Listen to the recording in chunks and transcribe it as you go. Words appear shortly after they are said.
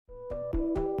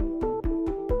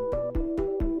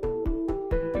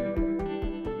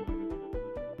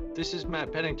This is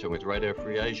Matt Pennington with Radio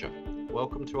Free Asia.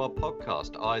 Welcome to our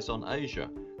podcast, Eyes on Asia,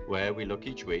 where we look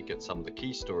each week at some of the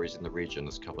key stories in the region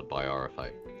as covered by RFA.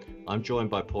 I'm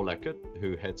joined by Paul Eckert,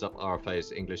 who heads up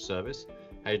RFA's English service.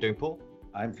 How are you doing, Paul?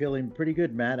 I'm feeling pretty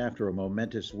good, Matt, after a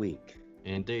momentous week.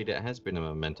 Indeed, it has been a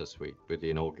momentous week with the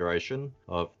inauguration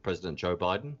of President Joe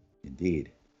Biden.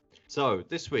 Indeed. So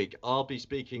this week, I'll be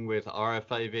speaking with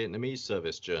RFA Vietnamese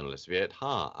service journalist Viet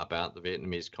Ha about the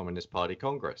Vietnamese Communist Party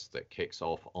Congress that kicks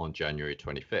off on January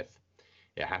 25th.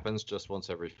 It happens just once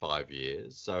every 5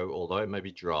 years, so although it may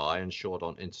be dry and short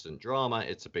on instant drama,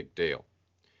 it's a big deal.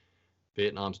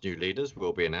 Vietnam's new leaders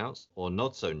will be announced, or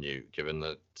not so new, given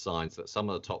the signs that some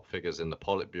of the top figures in the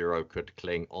Politburo could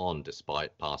cling on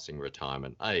despite passing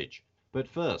retirement age. But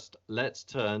first, let's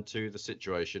turn to the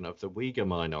situation of the Uyghur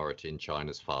minority in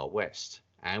China's far west.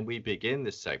 And we begin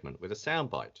this segment with a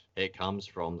soundbite. It comes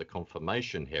from the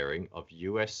confirmation hearing of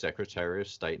US Secretary of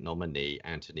State nominee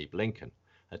Antony Blinken,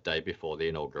 a day before the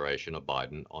inauguration of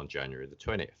Biden on January the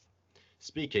 20th.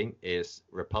 Speaking is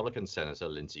Republican Senator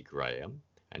Lindsey Graham,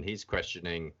 and he's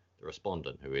questioning the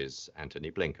respondent, who is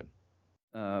Antony Blinken.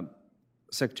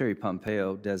 Secretary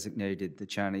Pompeo designated the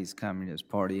Chinese Communist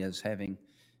Party as having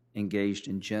engaged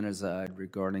in genocide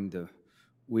regarding the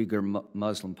Uyghur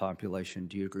Muslim population.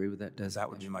 Do you agree with that designation? That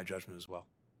would be my judgment as well.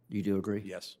 You do agree?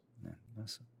 Yes. Yeah,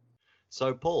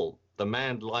 So, Paul, the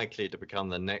man likely to become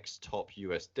the next top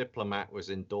US diplomat was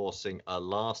endorsing a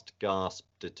last gasp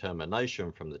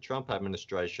determination from the Trump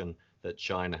administration that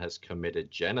China has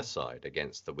committed genocide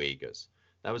against the Uyghurs.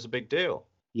 That was a big deal.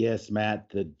 Yes, Matt,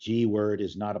 the G word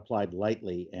is not applied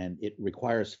lightly, and it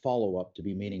requires follow-up to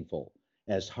be meaningful.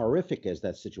 As horrific as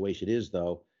that situation is,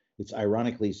 though, it's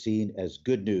ironically seen as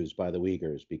good news by the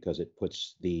Uyghurs because it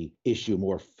puts the issue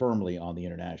more firmly on the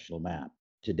international map.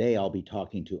 Today, I'll be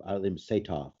talking to Alim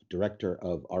Saitov, director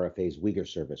of RFA's Uyghur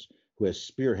service, who has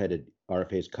spearheaded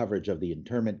RFA's coverage of the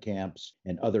internment camps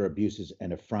and other abuses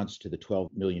and affronts to the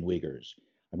 12 million Uyghurs.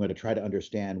 I'm going to try to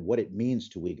understand what it means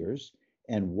to Uyghurs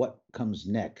and what comes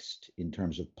next in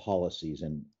terms of policies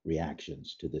and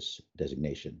reactions to this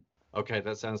designation. Okay,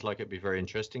 that sounds like it'd be very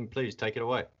interesting. Please take it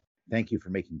away. Thank you for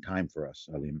making time for us,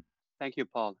 Alim. Thank you,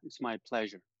 Paul. It's my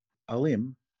pleasure.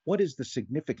 Alim, what is the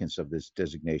significance of this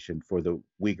designation for the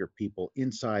Uyghur people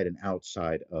inside and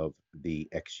outside of the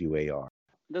XUAR?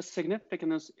 The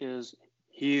significance is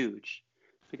huge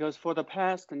because for the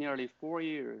past nearly 4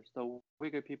 years, the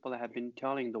Uyghur people have been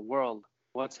telling the world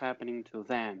what's happening to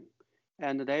them.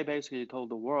 And they basically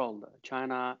told the world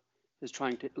China is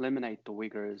trying to eliminate the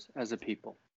Uyghurs as a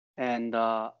people. And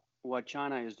what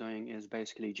China is doing is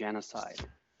basically genocide.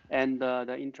 And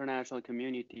the international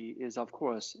community is, of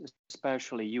course,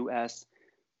 especially US,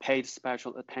 paid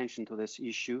special attention to this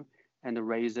issue and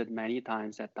raised it many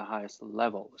times at the highest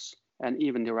levels, and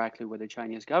even directly with the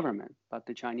Chinese government. But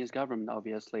the Chinese government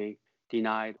obviously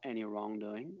denied any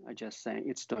wrongdoing, just saying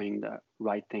it's doing the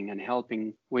right thing and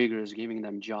helping Uyghurs, giving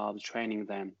them jobs, training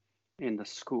them in the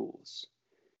schools.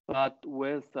 But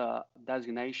with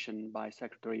designation by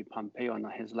Secretary Pompeo on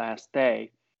his last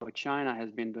day, what China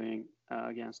has been doing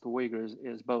against the Uyghurs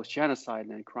is both genocide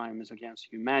and crimes against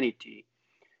humanity,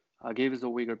 gives the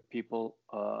Uyghur people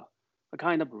a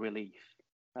kind of relief,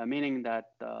 meaning that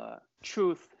the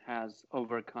truth of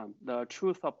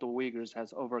the Uyghurs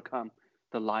has overcome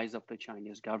the lies of the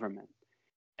Chinese government.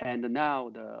 And now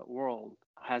the world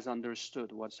has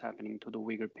understood what's happening to the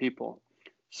Uyghur people.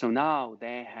 So now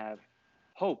they have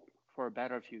hope for a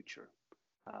better future.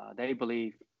 They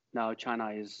believe now China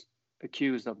is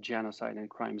accused of genocide and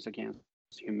crimes against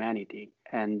humanity.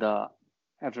 And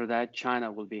after that,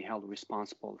 China will be held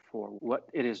responsible for what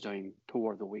it is doing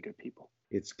toward the Uyghur people.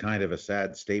 It's kind of a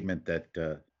sad statement that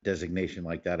designation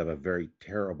like that of a very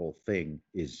terrible thing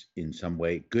is in some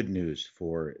way good news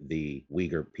for the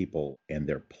Uyghur people and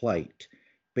their plight.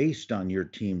 Based on your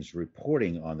team's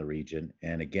reporting on the region,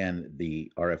 and again, the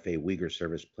RFA Uyghur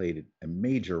service played a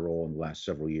major role in the last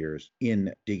several years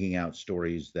in digging out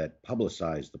stories that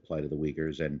publicized the plight of the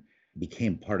Uyghurs and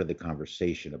became part of the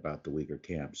conversation about the Uyghur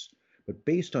camps. But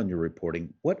based on your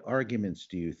reporting, what arguments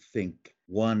do you think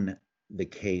won the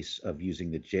case of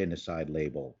using the genocide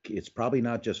label? It's probably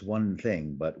not just one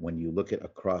thing, but when you look at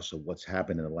across of what's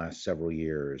happened in the last several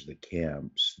years, the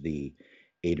camps, the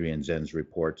Adrian Zen's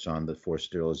reports on the forced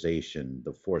sterilization,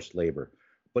 the forced labor,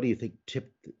 what do you think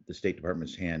tipped the State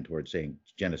Department's hand towards saying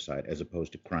genocide as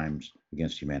opposed to crimes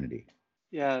against humanity?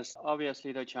 Yes,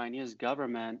 obviously the Chinese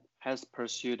government has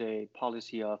pursued a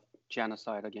policy of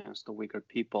genocide against the Uyghur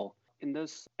people. In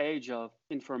this age of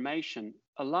information,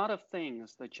 a lot of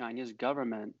things the Chinese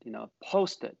government,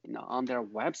 posted, on their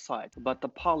website, but the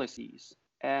policies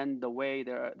and the way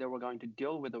they were going to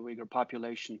deal with the Uyghur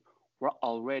population were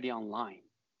already online.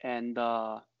 And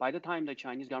by the time the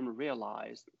Chinese government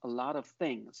realized a lot of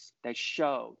things that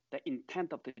showed the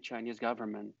intent of the Chinese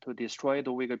government to destroy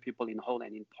the Uyghur people in whole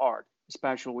and in part,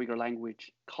 especially Uyghur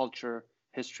language, culture,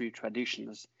 history,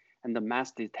 traditions, and the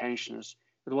mass detentions,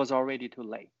 it was already too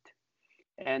late.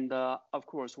 And of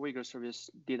course, Uyghur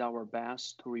Service did our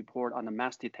best to report on the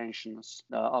mass detentions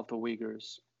of the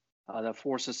Uyghurs, the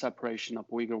forced separation of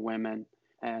Uyghur women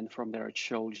and from their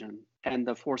children, and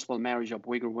the forcible marriage of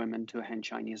Uyghur women to Han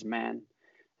Chinese men,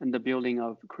 and the building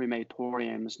of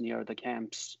crematoriums near the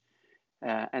camps,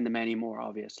 and many more,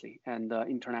 obviously. And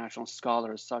international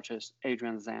scholars such as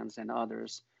Adrian Zanz and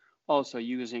others also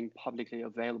using publicly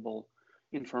available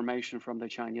information from the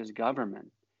Chinese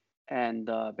government and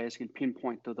basically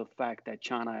pinpoint to the fact that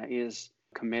China is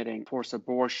committing forced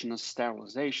abortions,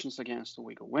 sterilizations against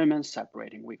Uyghur women,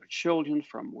 separating Uyghur children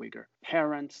from Uyghur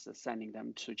parents, sending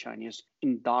them to Chinese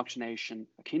indoctrination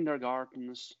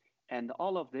kindergartens. And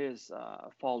all of this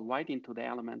fall right into the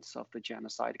elements of the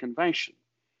Genocide Convention,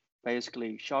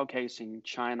 basically showcasing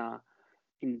China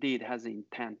indeed has the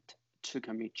intent to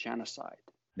commit genocide.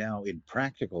 Now, in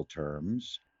practical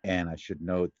terms, and I should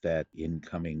note that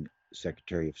incoming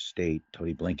Secretary of State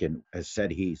Tony Blinken has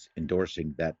said he's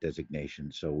endorsing that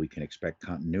designation, so we can expect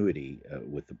continuity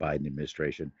with the Biden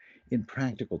administration. In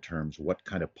practical terms, what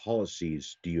kind of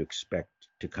policies do you expect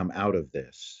to come out of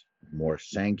this? More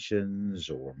sanctions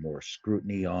or more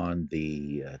scrutiny on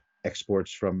the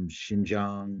exports from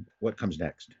Xinjiang? What comes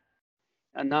next?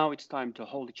 And now it's time to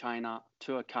hold China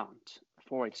to account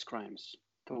for its crimes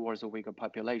towards the Uyghur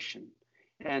population.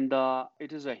 And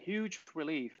it is a huge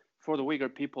relief for the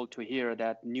Uyghur people to hear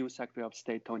that new Secretary of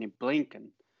State Tony Blinken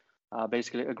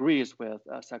basically agrees with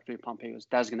Secretary Pompeo's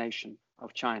designation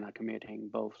of China committing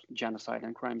both genocide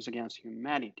and crimes against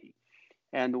humanity.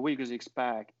 And the Uyghurs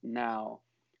expect now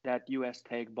that U.S.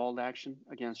 take bold action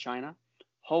against China,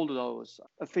 hold those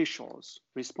officials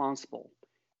responsible,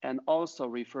 and also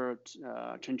refer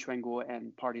Chen Quanguo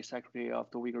and Party Secretary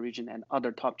of the Uyghur region and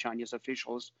other top Chinese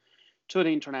officials to the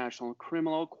International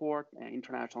Criminal Court and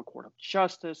International Court of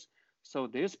Justice. So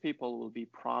these people will be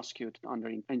prosecuted under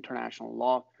international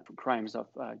law for crimes of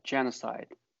genocide.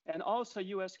 And also,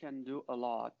 U.S. can do a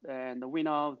lot. And we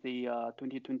know the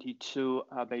 2022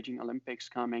 Beijing Olympics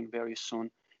coming very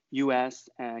soon. U.S.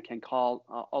 Can call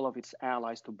all of its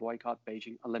allies to boycott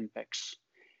Beijing Olympics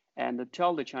and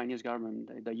tell the Chinese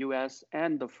government the U.S.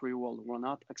 and the free world will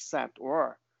not accept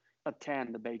or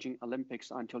attend the Beijing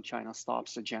Olympics until China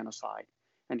stops the genocide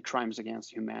and crimes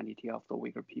against humanity of the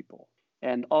Uyghur people.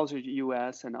 And also the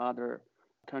US and other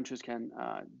countries can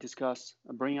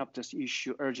bring up this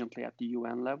issue urgently at the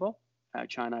UN level.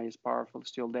 China is powerful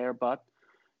still there, but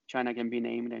China can be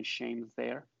named and shamed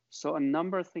there. So a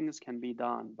number of things can be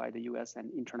done by the US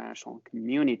and international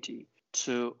community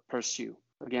to pursue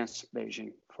against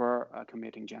Beijing for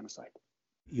committing genocide.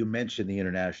 You mentioned the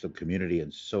international community,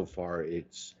 and so far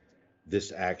it's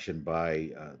this action by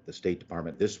the State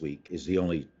Department this week is the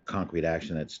only concrete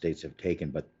action that states have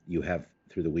taken, but you have,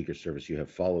 through the Uyghur Service, you have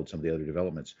followed some of the other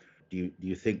developments. Do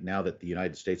you think now that the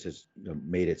United States has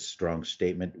made its strong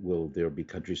statement, will there be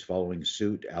countries following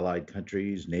suit, allied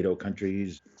countries, NATO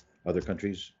countries, other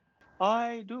countries?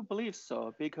 I do believe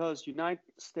so, because United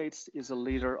States is a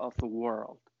leader of the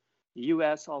world.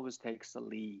 U.S. always takes the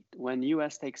lead. When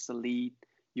U.S. takes the lead,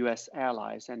 U.S.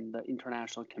 allies and the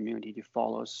international community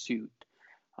follow suit.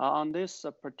 On this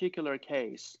particular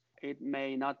case, it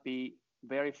may not be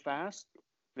very fast,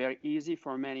 very easy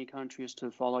for many countries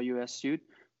to follow U.S. suit,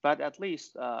 but at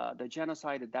least the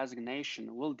genocide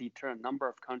designation will deter a number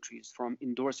of countries from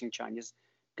endorsing Chinese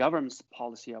government's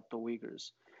policy of the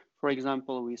Uyghurs. For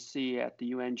example, we see at the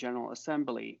UN General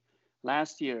Assembly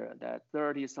last year that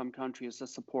 30-some countries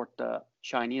support the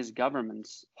Chinese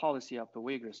government's policy of the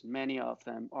Uyghurs. Many of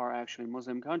them are actually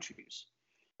Muslim countries.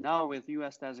 Now with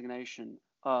U.S. designation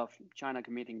of China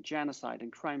committing genocide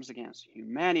and crimes against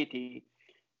humanity,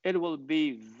 it will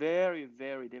be very,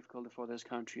 very difficult for those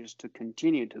countries to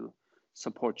continue to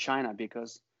support China,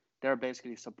 because they're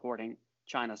basically supporting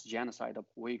China's genocide of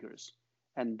Uyghurs.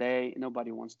 And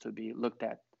nobody wants to be looked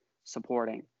at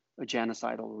supporting a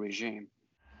genocidal regime.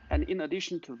 And in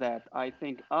addition to that, I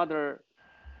think other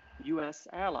U.S.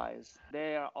 allies,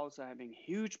 they are also having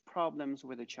huge problems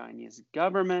with the Chinese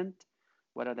government,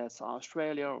 whether that's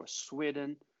Australia or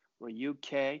Sweden or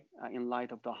UK, in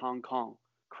light of the Hong Kong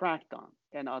crackdown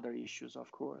and other issues,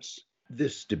 of course.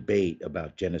 This debate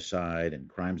about genocide and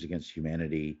crimes against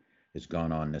humanity has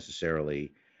gone on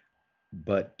necessarily,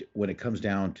 but when it comes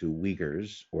down to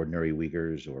Uyghurs, ordinary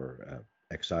Uyghurs or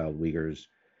exiled Uyghurs,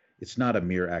 it's not a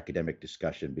mere academic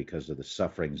discussion because of the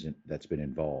sufferings that's been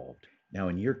involved. Now,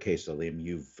 in your case, Alim,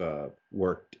 you've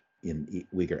worked in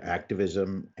Uyghur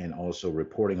activism and also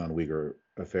reporting on Uyghur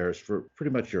affairs for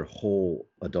pretty much your whole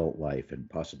adult life and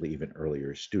possibly even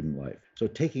earlier student life. So,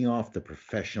 taking off the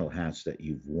professional hats that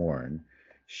you've worn,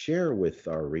 share with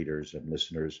our readers and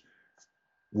listeners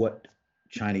what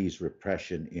Chinese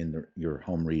repression in your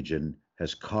home region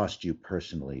has cost you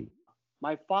personally.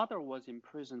 My father was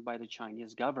imprisoned by the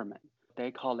Chinese government.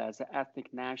 They call it as an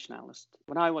ethnic nationalist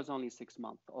when I was only 6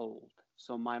 months old.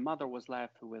 So my mother was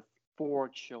left with 4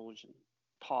 children,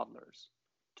 toddlers,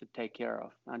 to take care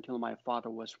of until my father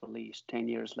was released 10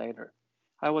 years later.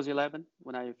 I was 11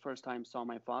 when I first time saw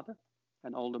my father,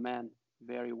 an older man,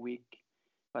 very weak,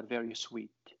 but very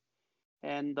sweet.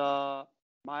 And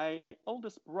my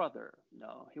oldest brother,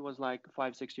 no, he was like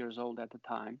 5, 6 years old at the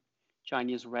time.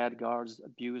 Chinese Red Guards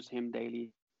abused him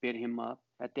daily, beat him up.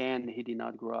 At the end, he did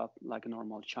not grow up like a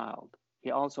normal child.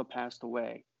 He also passed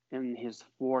away in his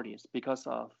 40s because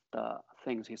of the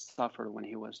things he suffered when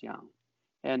he was young.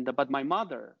 But my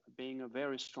mother, being a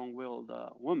very strong-willed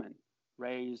woman,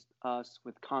 raised us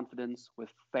with confidence, with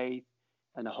faith,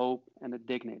 and hope, and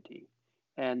dignity.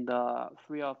 And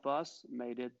 3 of us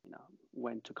made it,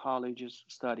 went to colleges,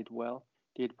 studied well,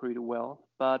 did pretty well.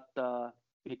 But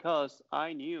because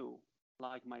I knew,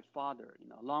 like my father,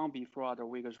 long before other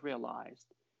Uyghurs realized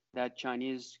that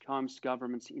Chinese Communist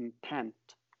government's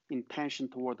intention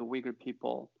toward the Uyghur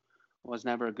people was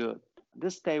never good.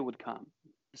 This day would come,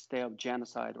 this day of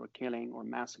genocide or killing or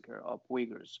massacre of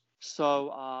Uyghurs.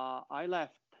 So I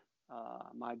left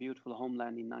my beautiful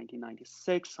homeland in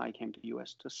 1996. I came to the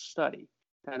U.S. to study.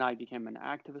 Then I became an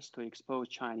activist to expose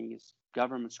Chinese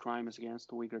government's crimes against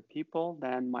the Uyghur people.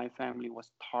 Then my family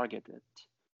was targeted.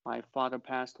 My father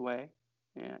passed away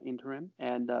interim,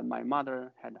 and my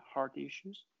mother had heart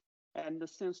issues. And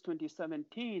since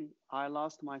 2017, I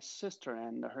lost my sister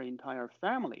and her entire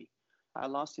family. I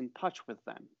lost in touch with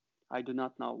them. I do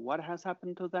not know what has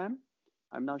happened to them.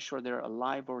 I'm not sure they're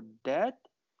alive or dead,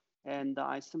 and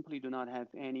I simply do not have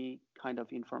any kind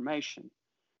of information.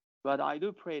 But I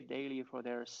do pray daily for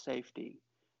their safety,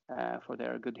 for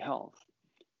their good health.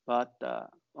 But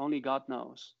only God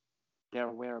knows their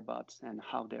whereabouts and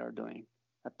how they are doing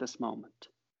at this moment.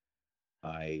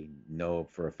 I know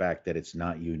for a fact that it's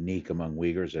not unique among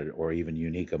Uyghurs or even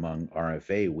unique among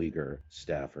RFA Uyghur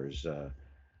staffers.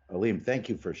 Alim, thank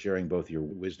you for sharing both your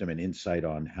wisdom and insight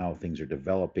on how things are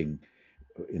developing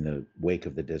in the wake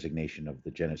of the designation of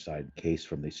the genocide case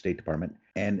from the State Department,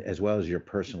 and as well as your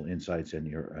personal insights and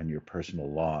your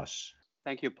personal loss.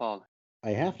 Thank you, Paul.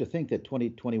 I have to think that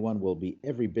 2021 will be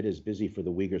every bit as busy for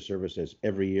the Uyghur service as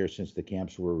every year since the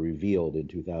camps were revealed in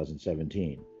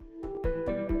 2017.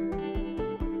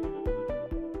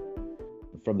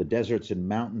 From the deserts and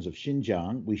mountains of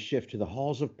Xinjiang, we shift to the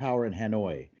halls of power in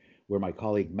Hanoi, where my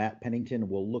colleague Matt Pennington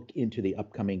will look into the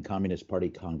upcoming Communist Party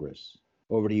Congress.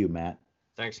 Over to you, Matt.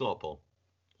 Thanks a lot, Paul.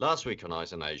 Last week on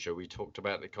Eyes on Asia, we talked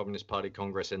about the Communist Party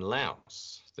Congress in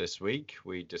Laos. This week,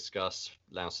 we discuss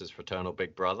Laos's fraternal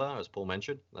big brother, as Paul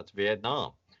mentioned, that's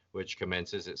Vietnam, which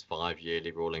commences its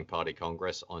 5-yearly ruling party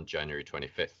Congress on January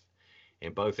 25th.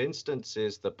 In both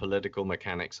instances, the political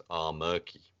mechanics are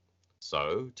murky.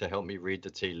 So, to help me read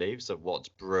the tea leaves of what's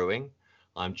brewing,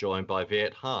 I'm joined by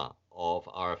Viet Ha of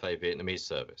RFA Vietnamese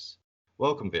Service.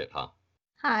 Welcome, Viet Ha.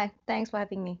 Hi, thanks for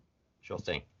having me. Sure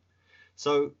thing.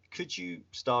 So could you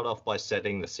start off by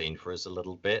setting the scene for us a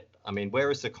little bit? I mean, where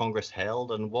is the Congress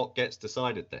held and what gets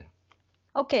decided there?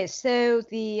 Okay, so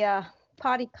the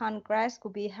party Congress will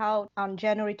be held on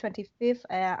January 25th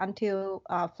until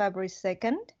February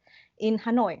 2nd in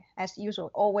Hanoi, as usual,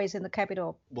 always in the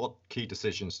capital. What key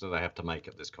decisions do they have to make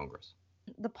at this Congress?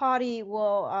 The party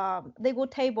will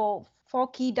table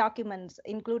 4 key documents,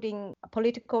 including a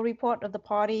political report of the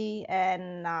party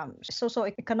and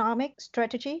socio-economic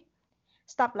strategy,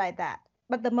 stuff like that.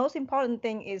 But the most important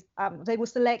thing is they will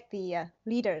select the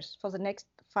leaders for the next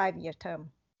 5-year term.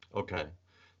 Okay.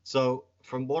 So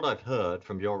from what I've heard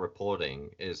from your reporting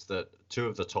is that 2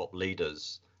 of the top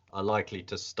leaders are likely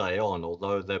to stay on,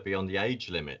 although they're beyond the age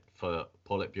limit for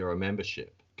Politburo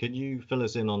membership. Can you fill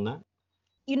us in on that?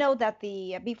 You know that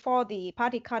before the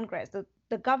party Congress,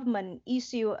 the government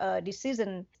issued a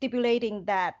decision stipulating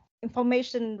that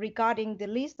information regarding the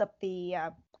list of the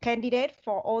candidate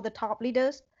for all the top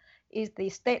leaders is the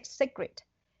state secret.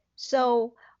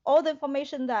 So all the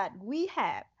information that we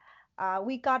have,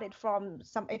 we got it from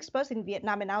some experts in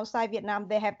Vietnam and outside Vietnam.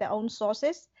 They have their own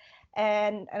sources,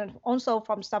 and also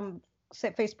from some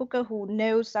Facebooker who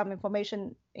knows some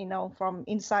information, from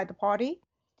inside the party.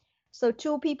 So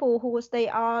two people who will stay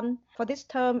on for this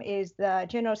term is the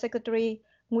General Secretary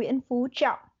Nguyễn Phú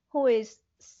Trọng, who is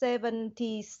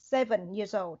 77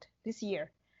 years old this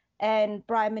year, and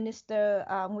Prime Minister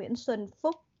Nguyễn Xuân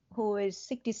Phúc, who is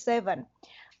 67.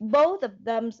 Both of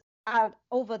them are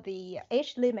over the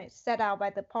age limit set out by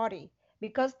the party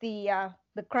because the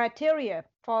criteria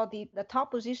for the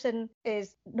top position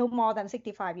is no more than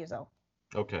 65 years old.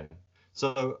 Okay.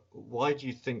 So why do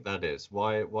you think that is?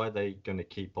 Why are they going to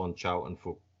keep on Chao and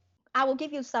Phúc? I will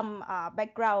give you some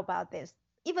background about this.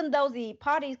 Even though the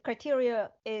party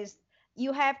criteria is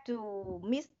you have to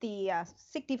meet the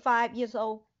 65 years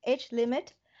old age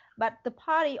limit, but the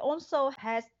party also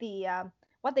has the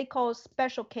what they call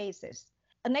special cases.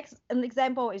 An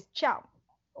example is Chao,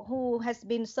 who has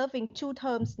been serving 2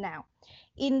 terms now.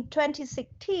 In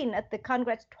 2016, at the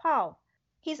Congress 12,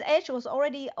 his age was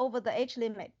already over the age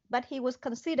limit, but he was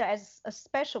considered as a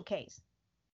special case.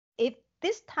 If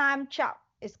this time Chao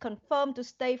is confirmed to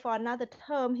stay for another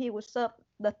term, he will serve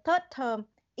the 3rd term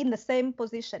in the same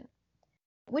position,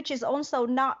 which is also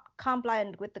not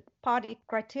compliant with the party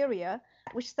criteria,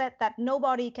 which said that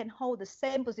nobody can hold the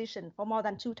same position for more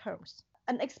than 2 terms.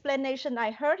 An explanation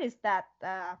I heard is that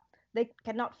they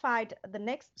cannot find the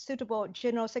next suitable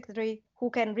general secretary who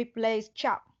can replace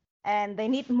Chao, and they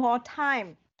need more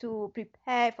time to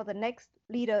prepare for the next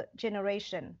leader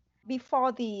generation.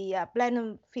 Before the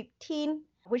Plenum 15,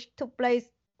 which took place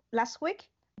last week,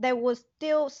 there was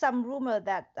still some rumor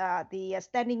that the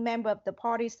standing member of the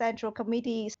party Central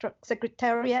Committee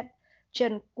Secretariat,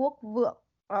 Trần Quốc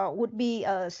Vượng, would be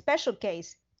a special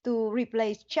case to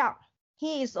replace Chao.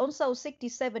 He is also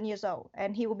 67 years old,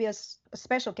 and he will be a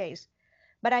special case.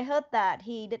 But I heard that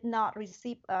he did not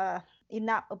receive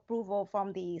enough approval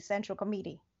from the Central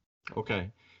Committee.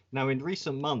 Okay. Now, in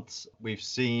recent months, we've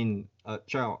seen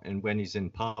Chao when he's in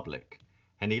public,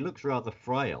 and he looks rather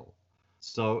frail.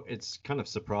 So it's kind of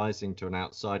surprising to an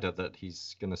outsider that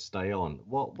he's going to stay on.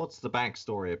 What's the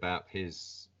backstory about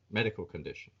his medical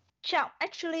condition? Chao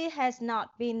actually has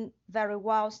not been very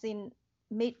well since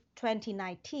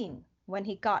mid-2019 when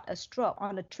he got a stroke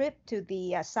on a trip to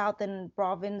the southern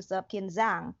province of Kiên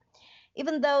Giang.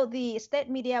 Even though the state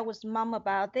media was mum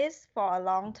about this for a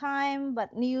long time,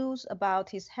 but news about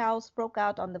his health broke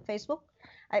out on the Facebook.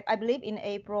 I believe in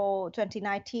April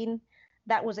 2019,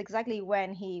 that was exactly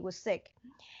when he was sick.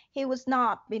 He was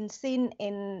not been seen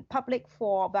in public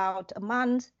for about a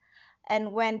month.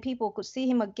 And when people could see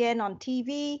him again on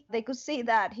TV, they could see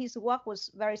that his work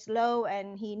was very slow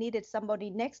and he needed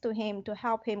somebody next to him to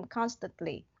help him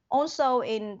constantly. Also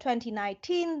in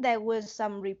 2019, there was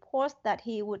some reports that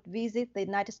he would visit the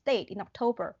United States in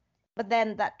October, but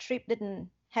then that trip didn't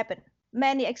happen.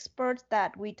 Many experts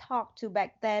that we talked to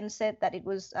back then said that it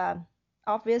was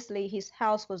obviously his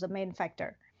health was a main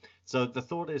factor. So the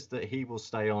thought is that he will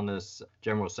stay on as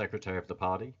General Secretary of the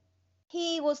party?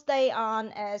 He will stay on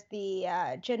as the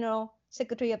General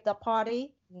Secretary of the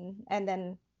party, and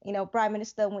then, Prime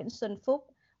Minister Nguyễn Xuân Phúc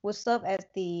will serve as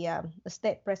the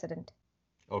state president.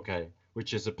 Okay,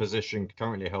 which is a position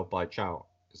currently held by Chao,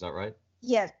 is that right?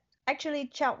 Yes, actually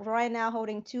Chao right now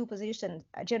holding 2 positions,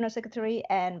 General Secretary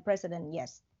and President,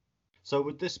 yes. So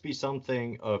would this be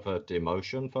something of a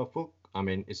demotion for Phúc? I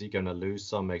mean, is he going to lose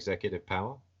some executive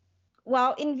power?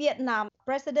 Well, in Vietnam,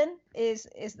 president is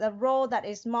the role that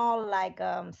is more like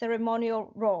a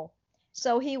ceremonial role.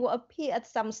 So he will appear at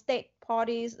some state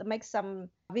parties, make some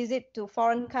visit to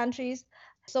foreign countries.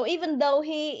 So even though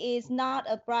he is not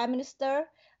a prime minister,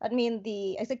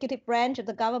 the executive branch of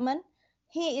the government,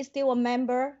 he is still a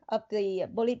member of the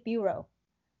Politburo,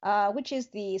 which is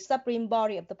the supreme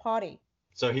body of the party.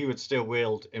 So he would still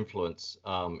wield influence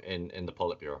in the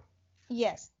Politburo?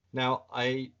 Yes. Now,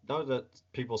 I know that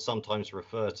people sometimes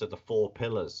refer to the 4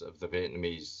 pillars of the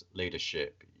Vietnamese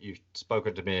leadership. You've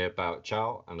spoken to me about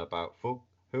Chao and about Phúc.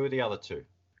 Who are the other 2?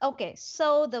 Okay,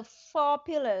 so the 4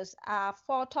 pillars are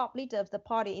 4 top leaders of the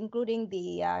party, including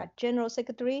the General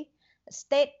Secretary,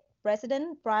 State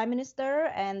President, Prime Minister,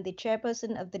 and the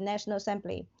Chairperson of the National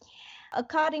Assembly.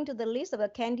 According to the list of the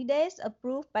candidates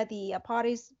approved by the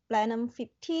party's Plenum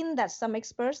 15 that some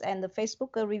experts and the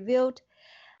Facebooker revealed,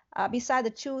 beside the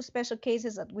 2 special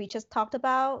cases that we just talked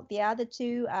about, the other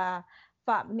 2 are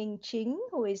Phạm Minh Chính,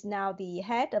 who is now the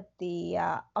head of the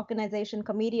organization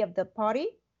committee of the party.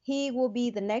 He will be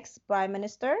the next prime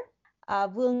minister.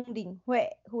 Vương Đình Huệ,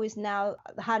 who is now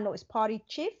Hanoi's party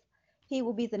chief. He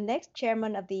will be the next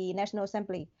chairman of the National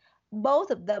Assembly.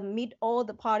 Both of them meet all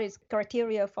the party's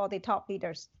criteria for the top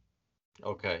leaders.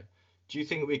 Okay. Do you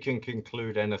think we can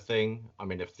conclude anything? I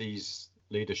mean, if these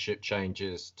leadership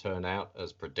changes turn out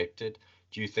as predicted,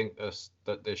 Do you think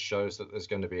that this shows that there's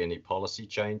going to be any policy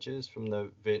changes from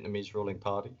the Vietnamese ruling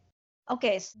party?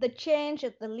 Okay, so the change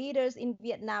of the leaders in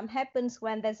Vietnam happens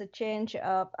when there's a change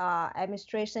of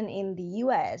administration in the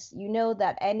US. You know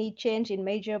that any change in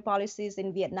major policies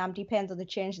in Vietnam depends on the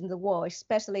change in the world,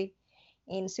 especially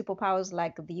in superpowers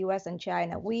like the US and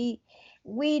China. We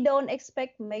don't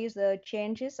expect major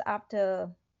changes after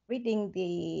reading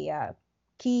the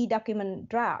key document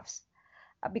drafts,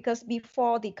 because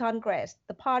before the Congress,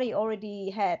 the party already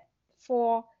had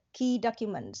 4 key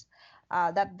documents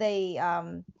that they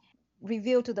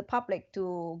reveal to the public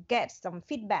to get some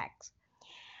feedbacks.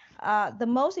 The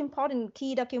most important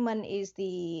key document is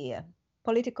the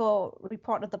political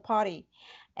report of the party.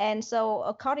 And so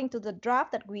according to the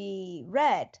draft that we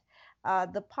read,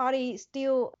 the party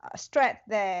still stressed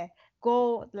their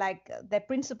goal, like their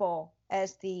principle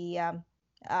as the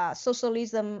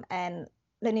socialism and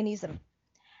Leninism.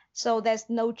 So there's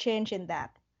no change in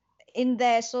that. In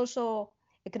their social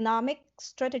economic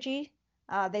strategy,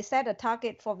 they set a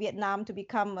target for Vietnam to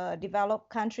become a developed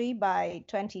country by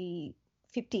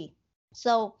 2050.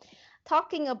 So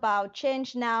talking about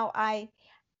change now, I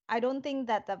don't think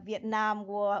that the Vietnam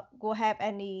will have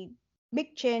any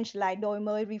big change like Đổi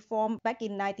mới reform back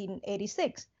in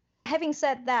 1986. Having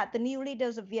said that, the new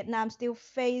leaders of Vietnam still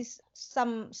face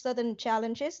some certain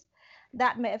challenges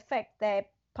that may affect their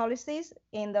policies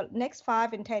in the next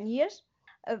 5 and 10 years.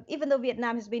 Even though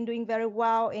Vietnam has been doing very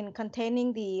well in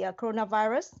containing the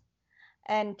coronavirus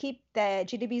and keep their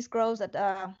GDP's growth at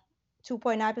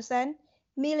 2.9%,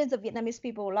 millions of Vietnamese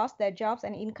people lost their jobs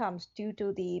and incomes due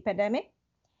to the pandemic.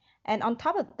 And on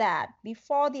top of that,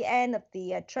 before the end of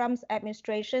the Trump's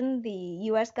administration, the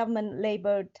US government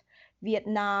labeled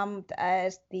Vietnam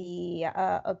as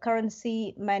a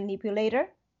currency manipulator.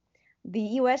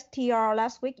 The USTR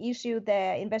last week issued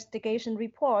their investigation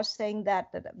report saying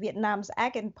that Vietnam's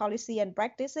act and policy and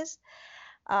practices,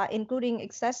 including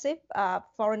excessive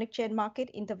foreign exchange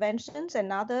market interventions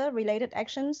and other related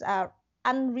actions, are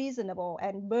unreasonable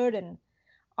and burden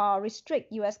or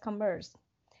restrict US commerce.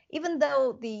 Even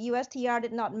though the USTR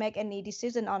did not make any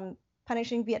decision on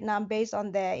punishing Vietnam based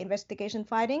on their investigation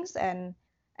findings, and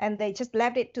they just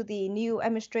left it to the new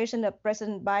administration of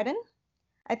President Biden,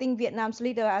 I think Vietnam's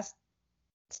leaders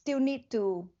still need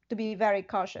to be very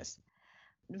cautious.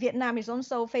 Vietnam is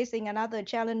also facing another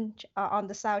challenge on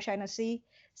the South China Sea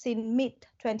since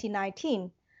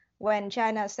mid-2019, when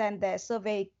China sent their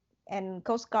survey and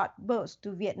Coast Guard boats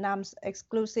to Vietnam's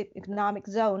exclusive economic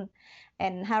zone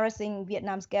and harassing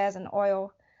Vietnam's gas and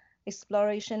oil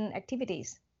exploration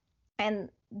activities. And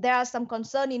there are some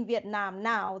concern in Vietnam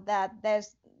now that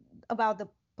there's about the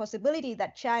possibility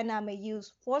that China may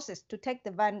use forces to take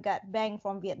the Vanguard Bank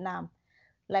from Vietnam,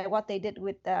 like what they did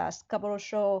with the Scarborough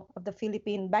Shoal of the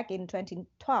Philippines back in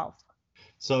 2012.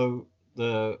 So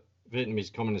the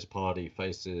Vietnamese Communist Party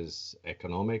faces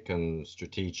economic and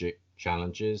strategic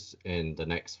challenges in the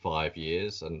next 5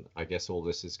 years, and I guess all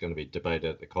this is going to be debated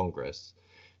at the Congress.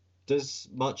 Does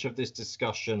much of this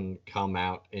discussion come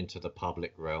out into the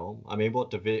public realm? I mean,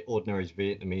 what do ordinary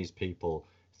Vietnamese people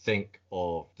think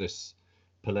of this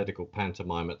political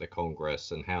pantomime at the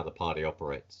Congress and how the party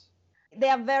operates? They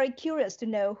are very curious to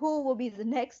know who will be the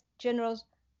next General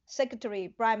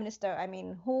Secretary, Prime Minister. I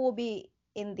mean, who will be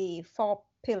in the 4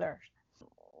 pillars.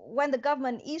 When the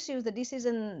government issues the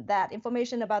decision that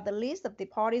information about the list of the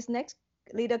party's next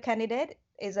leader candidate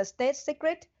is a state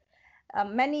secret,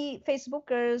 many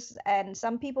Facebookers and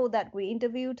some people that we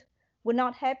interviewed were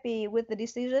not happy with the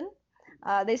decision.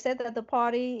 They said that the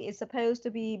party is supposed to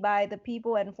be by the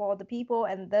people and for the people,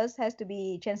 and thus has to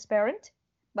be transparent.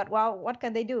 But well, what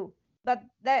can they do? But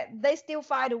they still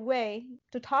find a way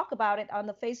to talk about it on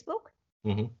the Facebook.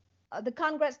 Mm-hmm. The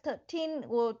Congress 13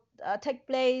 will take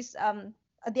place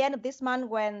at the end of this month,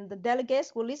 when the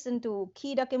delegates will listen to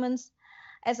key documents.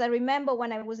 As I remember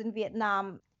when I was in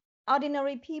Vietnam,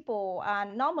 ordinary people are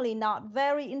normally not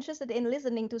very interested in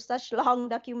listening to such long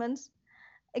documents,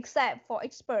 except for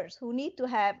experts who need to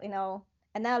have,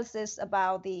 analysis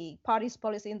about the party's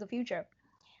policy in the future.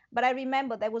 But I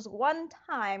remember there was one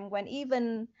time when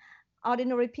even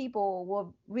ordinary people were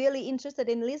really interested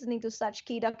in listening to such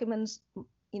key documents,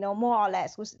 more or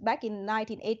less, was back in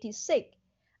 1986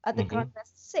 at the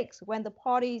Congress 6, when the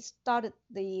party started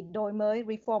the Đổi mới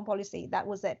reform policy. That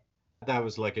was it. That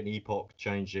was like an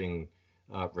epoch-changing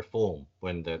reform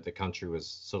when the country was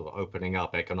sort of opening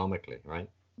up economically, right?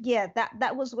 Yeah,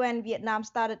 that was when Vietnam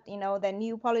started, their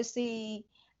new policy,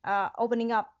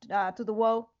 opening up to the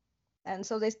world. And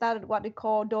so they started what they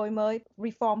call Đổi mới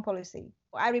reform policy.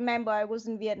 I remember I was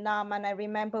in Vietnam, and I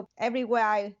remember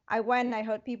everywhere I went, I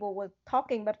heard people were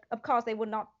talking, but of course they were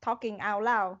not talking out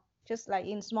loud, just like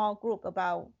in small group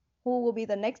about who will be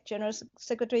the next general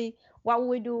secretary, what will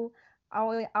we do.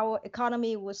 Our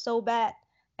economy was so bad,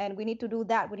 and we need to do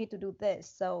that, we need to do this.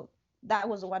 So that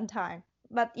was one time.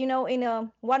 But in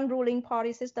a one ruling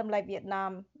party system like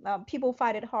Vietnam, people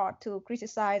find it hard to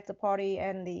criticize the party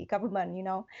and the government.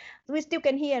 We still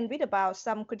can hear and read about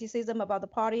some criticism about the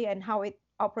party and how it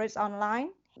operates online.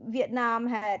 Vietnam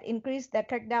had increased their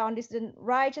crackdown on dissident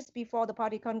right just before the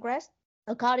party congress.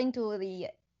 According to the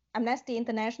Amnesty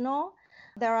International,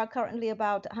 there are currently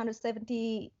about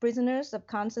 170 prisoners of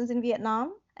conscience in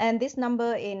Vietnam, and this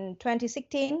number in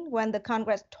 2016, when the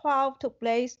Congress 12 took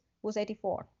place, was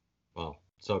 84. Wow.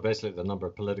 So basically the number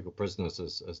of political prisoners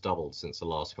has doubled since the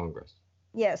last Congress.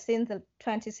 Yes, since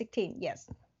 2016, yes.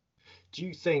 Do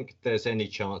you think there's any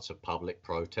chance of public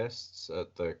protests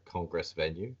at the Congress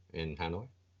venue in Hanoi?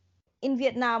 In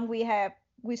Vietnam,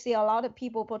 we see a lot of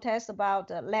people protest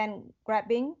about land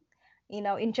grabbing,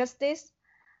 injustice,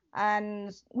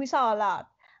 and we saw a lot.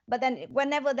 But then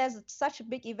whenever there's such a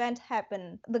big event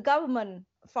happen, the government,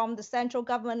 from the central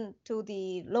government to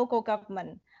the local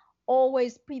government,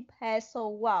 always prepare so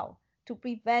well to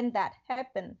prevent that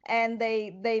happen. And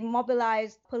they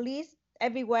mobilize police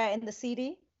everywhere in the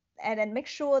city and then make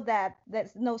sure that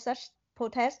there's no such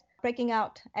protest breaking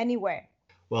out anywhere.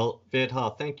 Well, Viet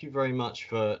Ha, thank you very much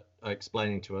for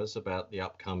explaining to us about the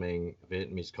upcoming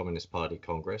Vietnamese Communist Party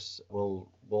Congress. We'll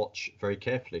watch very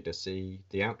carefully to see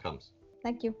the outcomes.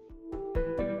 Thank you.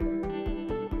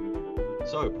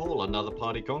 So, Paul, another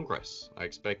party congress. I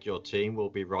expect your team will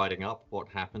be writing up what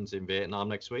happens in Vietnam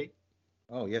next week.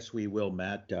 Oh, yes, we will,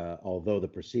 Matt. Although the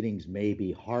proceedings may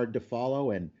be hard to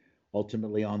follow and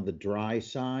ultimately on the dry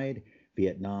side,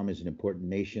 Vietnam is an important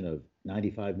nation of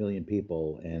 95 million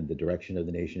people, and the direction of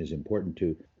the nation is important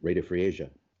to Radio Free Asia.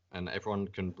 And everyone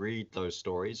can read those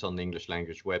stories on the English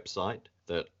language website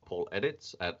that Paul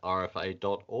edits at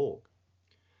rfa.org.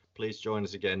 Please join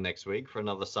us again next week for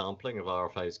another sampling of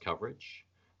RFA's coverage.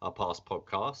 Our past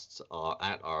podcasts are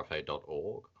at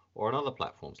rfa.org or on other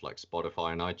platforms like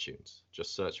Spotify and iTunes.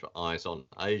 Just search for Eyes on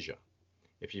Asia.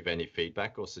 If you have any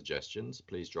feedback or suggestions,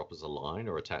 please drop us a line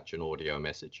or attach an audio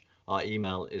message. Our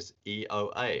email is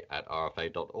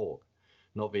eoa@rfa.org.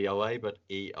 Not VOA, but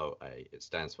EOA. It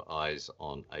stands for Eyes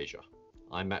on Asia.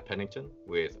 I'm Matt Pennington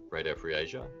with Radio Free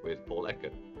Asia with Paul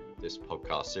Eckert. This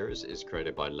podcast series is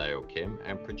created by Leo Kim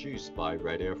and produced by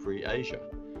Radio Free Asia.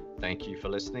 Thank you for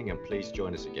listening, and please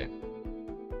join us again.